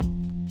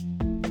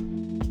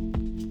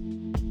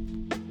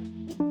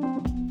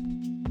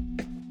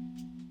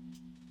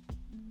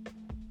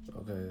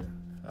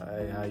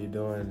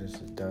doing? This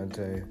is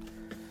Dante.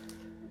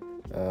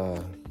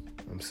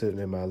 I'm sitting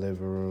in my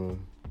living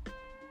room,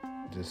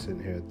 just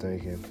sitting here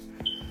thinking.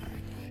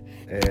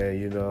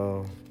 And,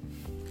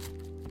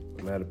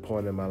 I'm at a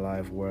point in my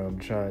life where I'm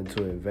trying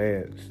to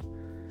advance.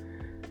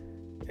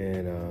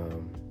 And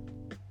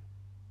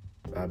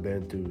I've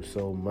been through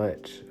so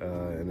much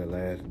in the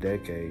last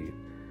decade.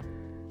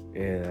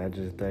 And I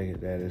just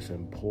think that it's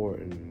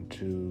important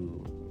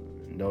to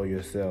know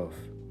yourself.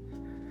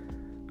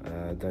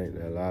 I think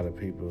that a lot of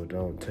people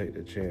don't take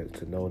the chance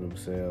to know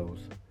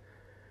themselves,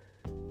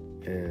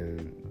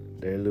 and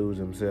they lose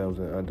themselves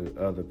in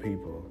other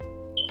people.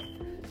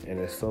 And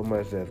there's so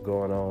much that's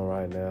going on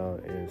right now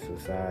in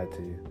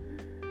society,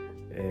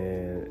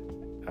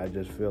 and I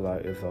just feel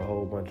like it's a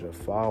whole bunch of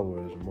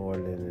followers more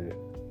than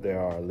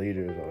there are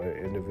leaders or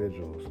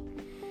individuals.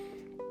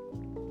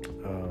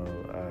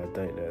 I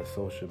think that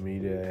social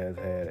media has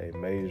had a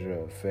major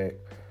effect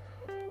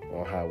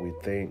on how we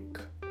think,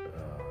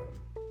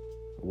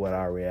 what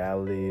our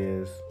reality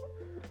is.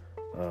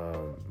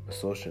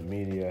 Social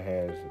media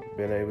has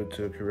been able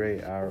to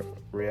create our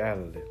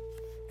reality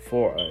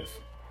for us.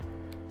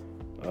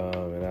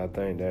 And I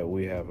think that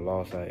we have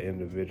lost our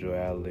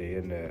individuality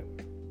in that.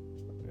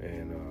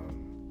 And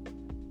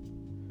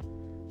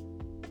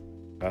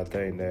I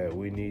think that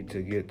we need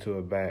to get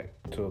back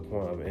to a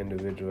point of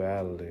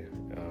individuality.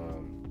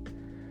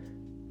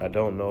 I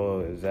don't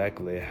know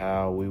exactly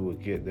how we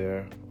would get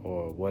there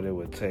or what it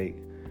would take.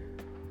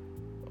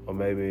 Or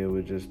maybe it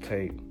would just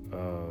take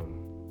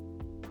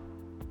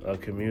a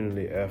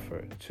community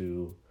effort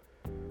to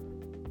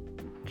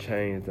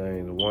change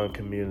things one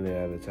community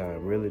at a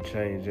time, really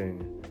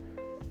changing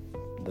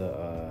the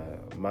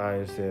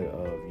mindset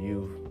of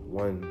youth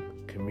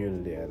one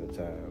community at a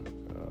time,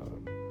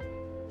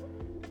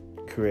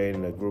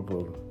 creating a group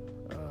of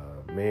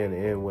men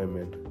and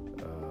women,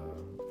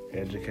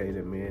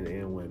 educated men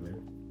and women,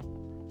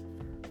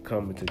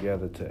 coming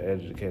together to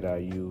educate our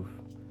youth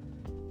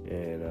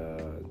and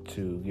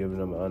to give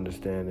them an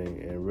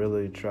understanding and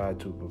really try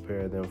to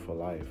prepare them for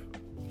life.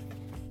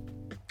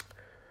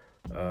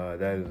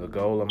 That is a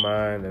goal of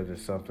mine. That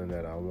is something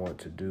that I want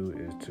to do,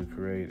 is to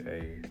create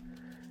a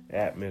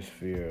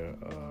atmosphere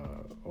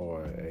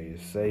or a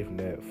safe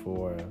net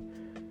for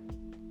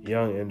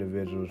young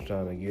individuals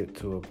trying to get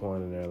to a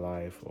point in their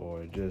life,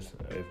 or just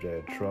if they're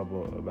in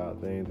trouble about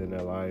things in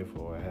their life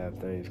or have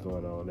things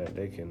going on, that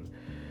they can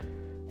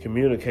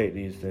communicate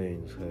these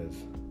things, because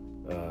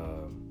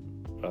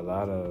a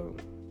lot of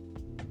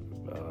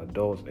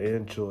adults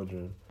and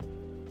children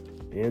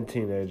and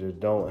teenagers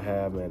don't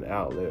have an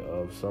outlet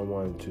of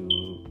someone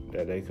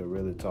that they could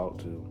really talk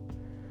to,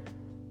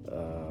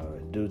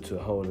 due to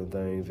holding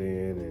things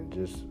in and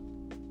just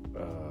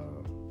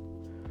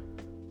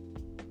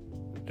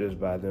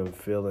by them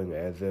feeling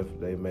as if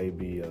they may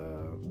be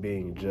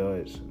being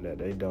judged, that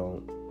they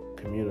don't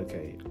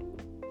communicate.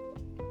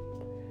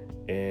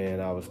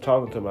 And I was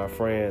talking to my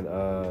friend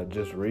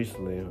just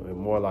recently,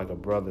 more like a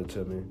brother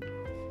to me,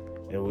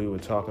 and we were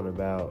talking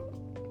about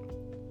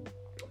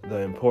the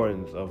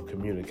importance of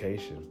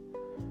communication.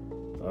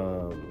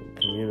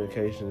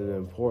 Communication is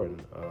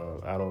important.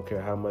 I don't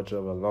care how much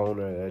of a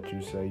loner that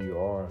you say you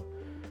are,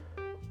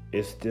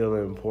 it's still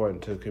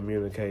important to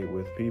communicate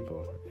with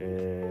people.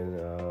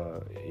 And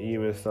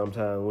even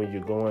sometimes when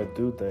you're going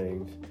through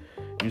things,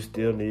 you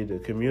still need to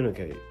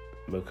communicate,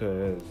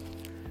 because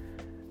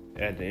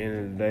at the end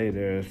of the day,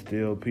 there are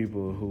still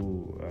people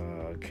who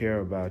care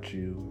about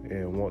you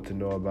and want to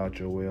know about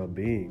your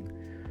well-being.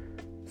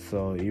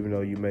 So even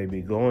though you may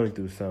be going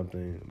through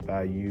something,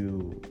 by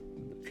you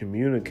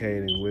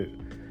communicating with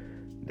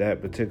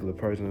that particular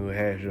person who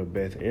has your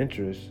best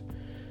interest,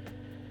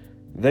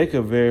 they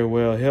could very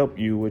well help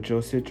you with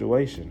your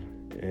situation.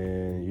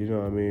 And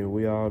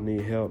we all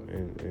need help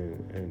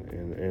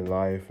in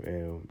life,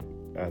 and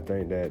I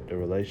think that the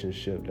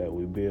relationship that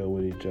we build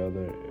with each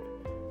other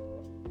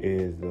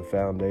is the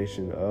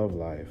foundation of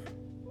life.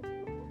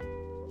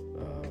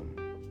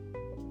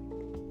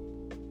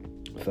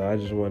 So I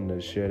just wanted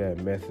to share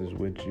that message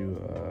with you.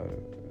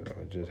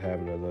 Just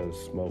having a little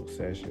smoke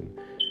session,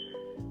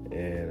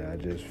 and I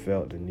just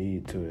felt the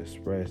need to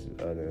express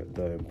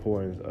the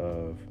importance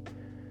of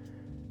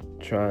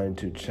trying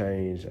to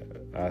change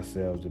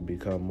ourselves to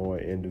become more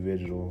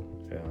individual,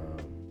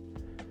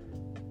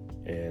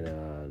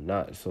 and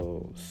not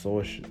so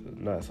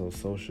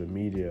social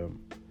media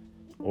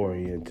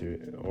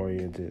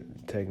oriented,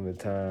 taking the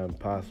time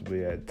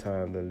possibly at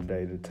times of the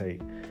day to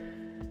take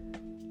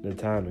the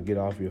time to get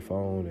off your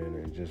phone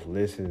and just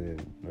listen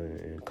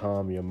and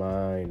calm your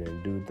mind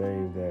and do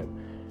things that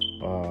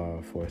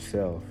are for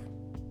self.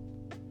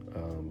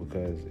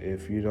 Because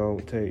if you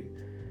don't take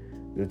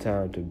the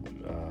time to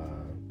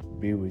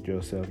be with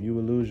yourself, you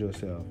will lose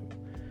yourself.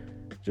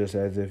 Just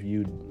as if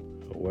you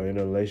were in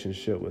a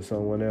relationship with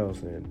someone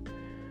else and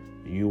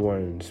you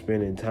weren't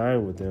spending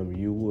time with them,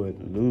 you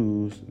would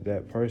lose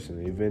that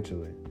person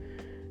eventually.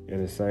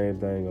 And the same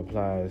thing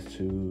applies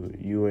to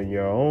you in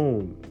your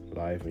own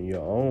life and your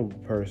own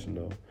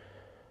personal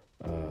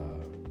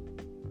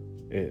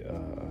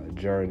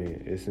journey,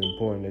 it's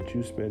important that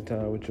you spend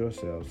time with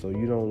yourself so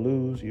you don't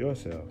lose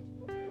yourself.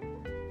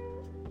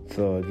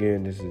 So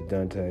again, this is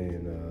Dante,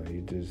 and he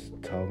just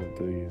talking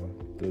through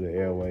the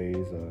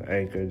airways,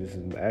 Anchor. This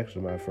is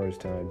actually my first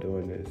time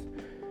doing this,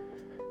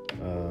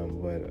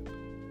 but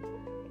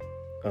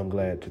I'm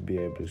glad to be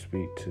able to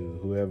speak to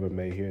whoever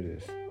may hear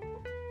this.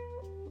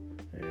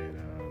 And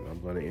I'm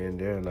going to end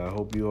there, and I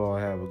hope you all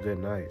have a good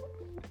night.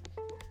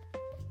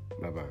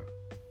 Bye-bye.